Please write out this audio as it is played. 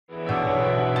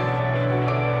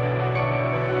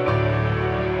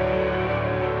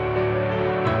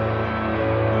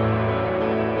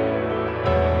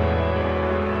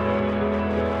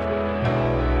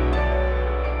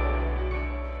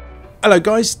Hello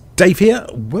guys, Dave here.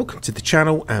 Welcome to the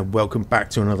channel and welcome back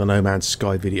to another No Man's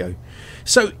Sky video.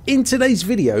 So in today's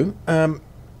video,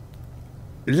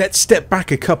 let's step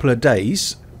back a couple of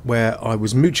days where I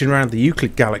was mooching around the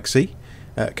Euclid Galaxy,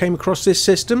 came across this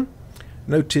system,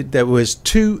 noted there was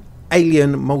 2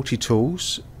 alien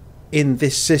multi-tools in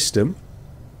this system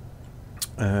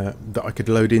that I could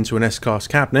load into an S-Class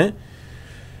cabinet.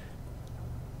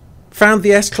 Found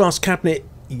the S-Class cabinet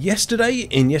yesterday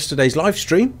in yesterday's live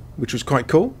stream, which was quite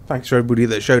cool. Thanks for everybody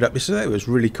that showed up yesterday. It was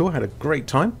really cool. Had a great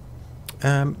time.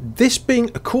 This being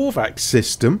a Korvax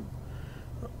system,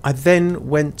 I then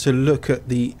went to look at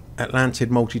the Atlantid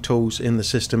Multitools in the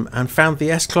system and found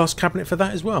the S-Class cabinet for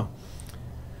that as well.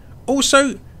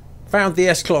 Also found the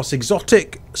S-Class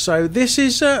exotic. So this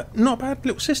is not a bad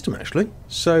little system actually.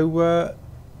 So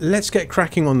let's get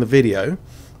cracking on the video.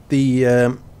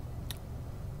 The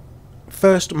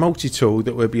first multi-tool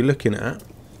that we'll be looking at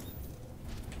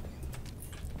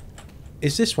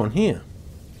is this one here.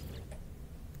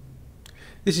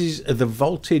 This is the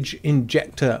Voltage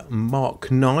Injector Mark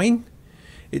 9.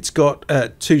 It's got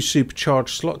 2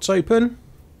 supercharged slots open.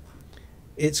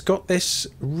 It's got this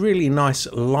really nice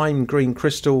lime green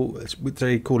crystal, which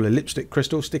they call a lipstick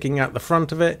crystal, sticking out the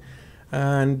front of it,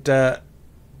 and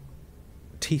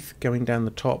teeth going down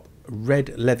the top,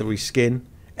 red leathery skin.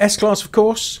 S-Class of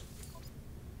course.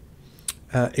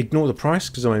 Ignore the price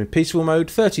because I'm in peaceful mode.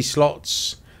 30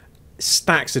 slots,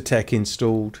 stacks of tech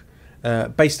installed,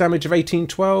 base damage of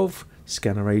 1812,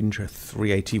 scanner range of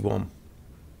 381.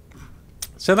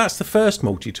 So that's the first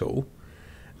multi-tool,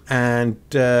 and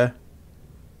yeah,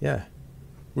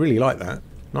 really like that.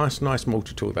 Nice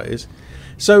multi-tool that is.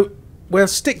 So we'll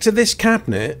stick to this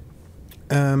cabinet.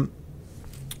 To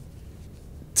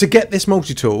get this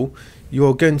multi-tool,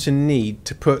 you're going to need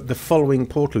to put the following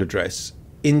portal address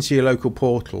into your local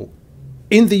portal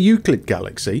in the Euclid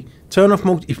Galaxy. Turn off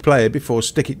multiplayer before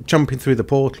jumping through the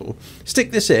portal. Stick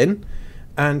this in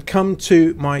and come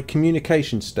to my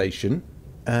communication station,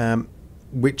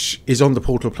 which is on the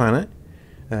portal planet,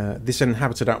 this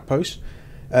inhabited outpost.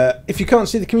 If you can't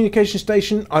see the communication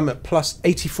station, I'm at plus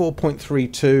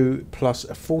 84.32 plus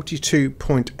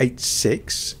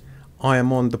 42.86. I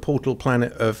am on the portal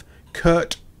planet of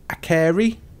Kurt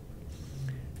Akari.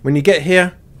 When you get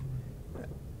here,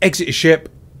 exit your ship,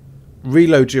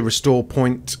 reload your restore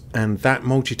point, and that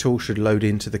multi-tool should load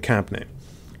into the cabinet.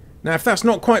 Now if that's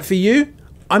not quite for you,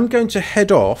 I'm going to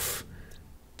head off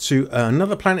to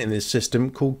another planet in this system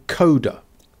called Coda.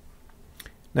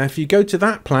 Now if you go to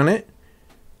that planet,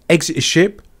 exit your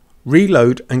ship,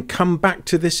 reload, and come back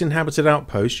to this inhabited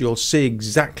outpost, you'll see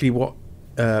exactly what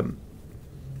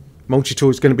multi-tool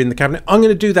is going to be in the cabinet. I'm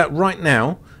going to do that right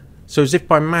now, so as if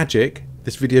by magic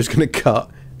this video is going to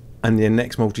cut and the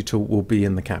next multi-tool will be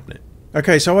in the cabinet.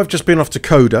 Okay, so I've just been off to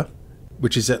Coda,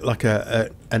 which is at like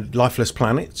a lifeless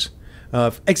planet.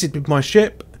 I've exited my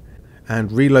ship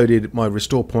and reloaded my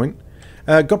restore point.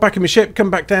 Got back in my ship, come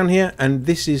back down here, and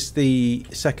this is the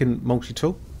second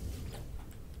multi-tool.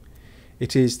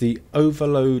 It is the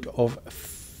Overload of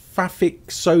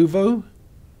Fafiksovo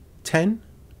 10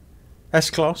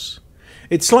 S-Class.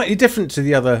 It's slightly different to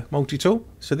the other multi-tool.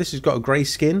 So this has got a grey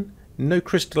skin. No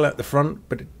crystal at the front,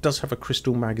 but it does have a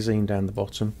crystal magazine down the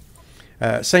bottom.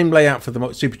 Same layout for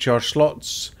the supercharged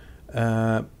slots.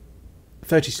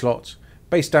 30 slots.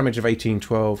 Base damage of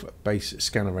 1812. Base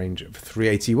scanner range of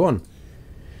 381.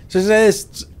 So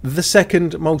there's the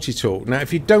second multi-tool. Now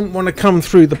if you don't want to come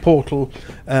through the portal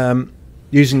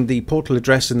using the portal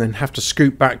address and then have to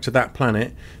scoot back to that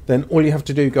planet, then all you have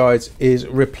to do, guys, is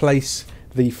replace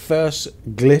the first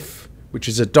glyph, which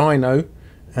is a dino,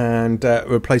 and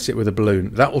replace it with a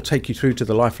balloon. That will take you through to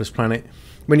the lifeless planet.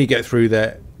 When you get through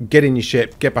there, get in your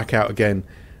ship, get back out again,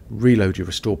 reload your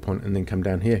restore point, and then come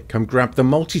down here. Come grab the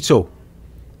multi-tool.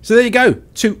 So there you go.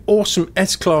 2 awesome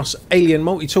S-Class alien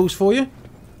multi-tools for you.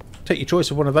 Take your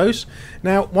choice of one of those.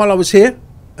 Now, while I was here,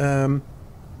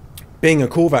 being a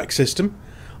Korvax system,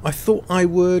 I thought I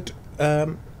would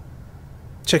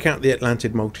check out the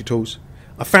Atlantid Multitools.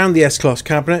 I found the S-Class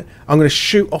cabinet. I'm going to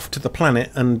shoot off to the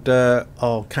planet and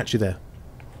I'll catch you there.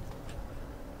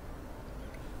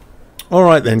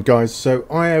 Alright then guys, so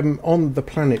I am on the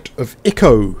planet of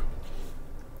Iko,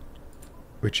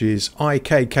 which is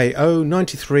IKKO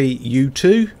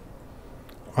 93U2.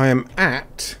 I am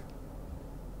at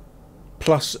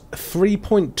plus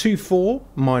 3.24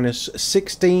 minus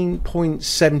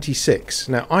 16.76.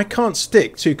 Now I can't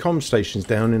stick 2 comm stations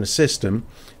down in a system,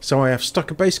 so I have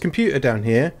stuck a base computer down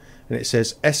here and it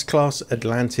says S-Class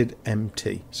Atlantid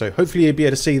MT. So hopefully you'll be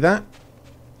able to see that.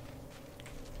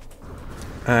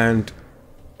 And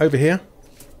over here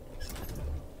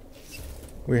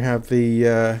we have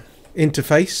the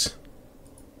interface.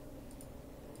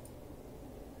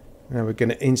 Now we're going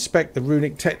to inspect the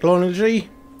runic technology,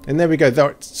 and there we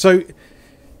go. So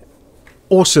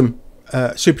awesome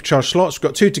supercharged slots. We've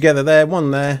got 2 together there,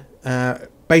 1 there.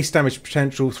 Base damage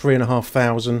potential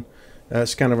 3,500.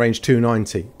 Scanner range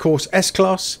 290. Of course,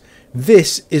 S-Class.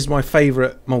 This is my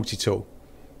favourite multi-tool.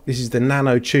 This is the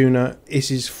Nano Tuner.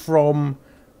 This is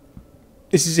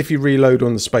if you reload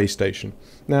on the space station.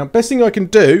 Now, best thing I can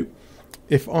do,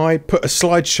 if I put a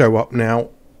slideshow up now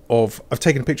I've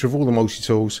taken a picture of all the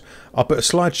multi-tools. I'll put a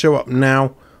slideshow up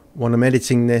now when I'm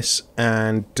editing this,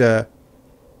 and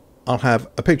I'll have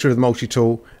a picture of the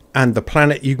multi-tool and the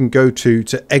planet you can go to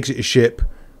exit a ship,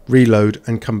 reload,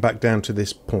 and come back down to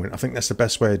this point. I think that's the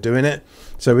best way of doing it.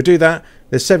 So we do that.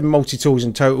 There's 7 multi-tools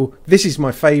in total. This is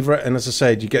my favourite, and as I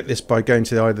said, you get this by going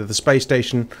to either the space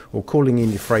station or calling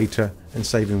in your freighter and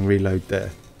saving reload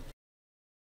there.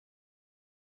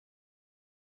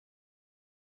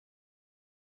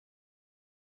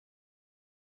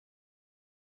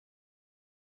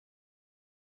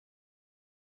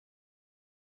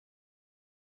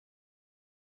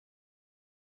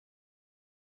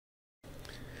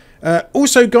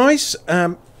 Also, guys,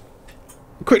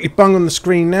 quickly bung on the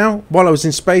screen now. While I was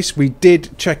in space, we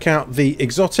did check out the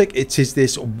exotic. It is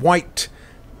this white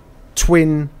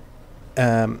twin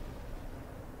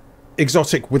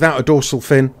exotic without a dorsal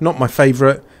fin. Not my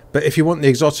favourite, but if you want the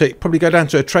exotic, probably go down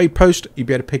to a trade post. You'll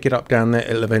be able to pick it up down there.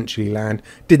 It'll eventually land.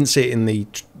 Didn't see it in the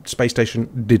space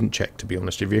station. Didn't check, to be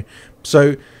honest with you.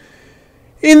 So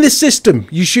in this system,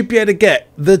 you should be able to get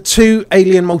the 2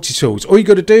 alien multi-tools. All you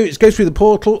got to do is go through the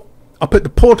portal. I'll put the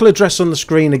portal address on the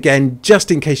screen again,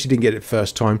 just in case you didn't get it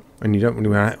first time and you don't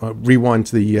want to rewind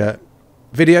to the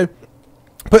video.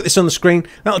 Put this on the screen.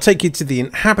 That'll take you to the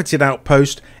inhabited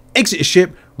outpost. Exit a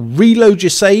ship. Reload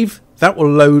your save. That will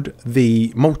load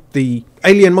the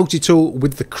alien multi-tool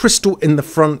with the crystal in the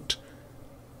front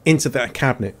into that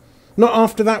cabinet. Not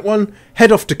after that one.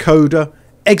 Head off to Coda.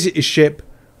 Exit your ship.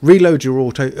 Reload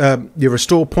your your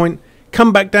restore point.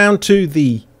 Come back down to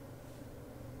the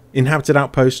inhabited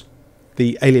outpost.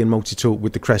 The alien multi-tool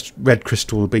with the red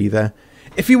crystal will be there.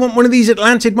 If you want one of these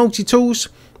Atlantid multi-tools,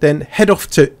 then head off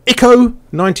to ICO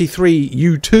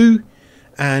 93U2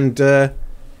 and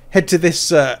head to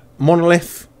this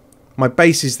monolith. My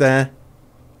base is there.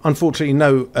 Unfortunately,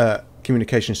 no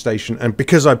communication station, and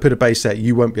because I put a base there,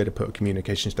 you won't be able to put a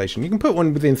communication station. You can put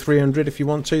one within 300 if you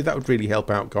want to. That would really help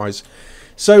out, guys.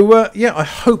 So yeah, I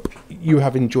hope you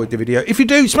have enjoyed the video. If you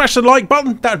do, smash the like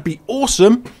button. That would be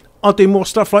awesome. I'll do more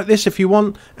stuff like this if you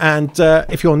want. And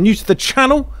if you're new to the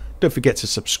channel, don't forget to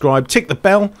subscribe. Tick the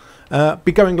bell.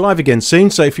 Be going live again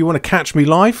soon. So if you want to catch me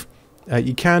live,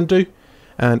 you can do.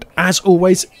 And as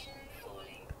always,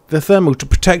 the thermal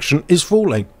protection is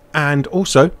falling. And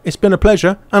also, it's been a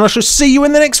pleasure. And I shall see you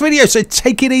in the next video. So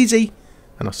take it easy.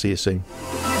 And I'll see you soon.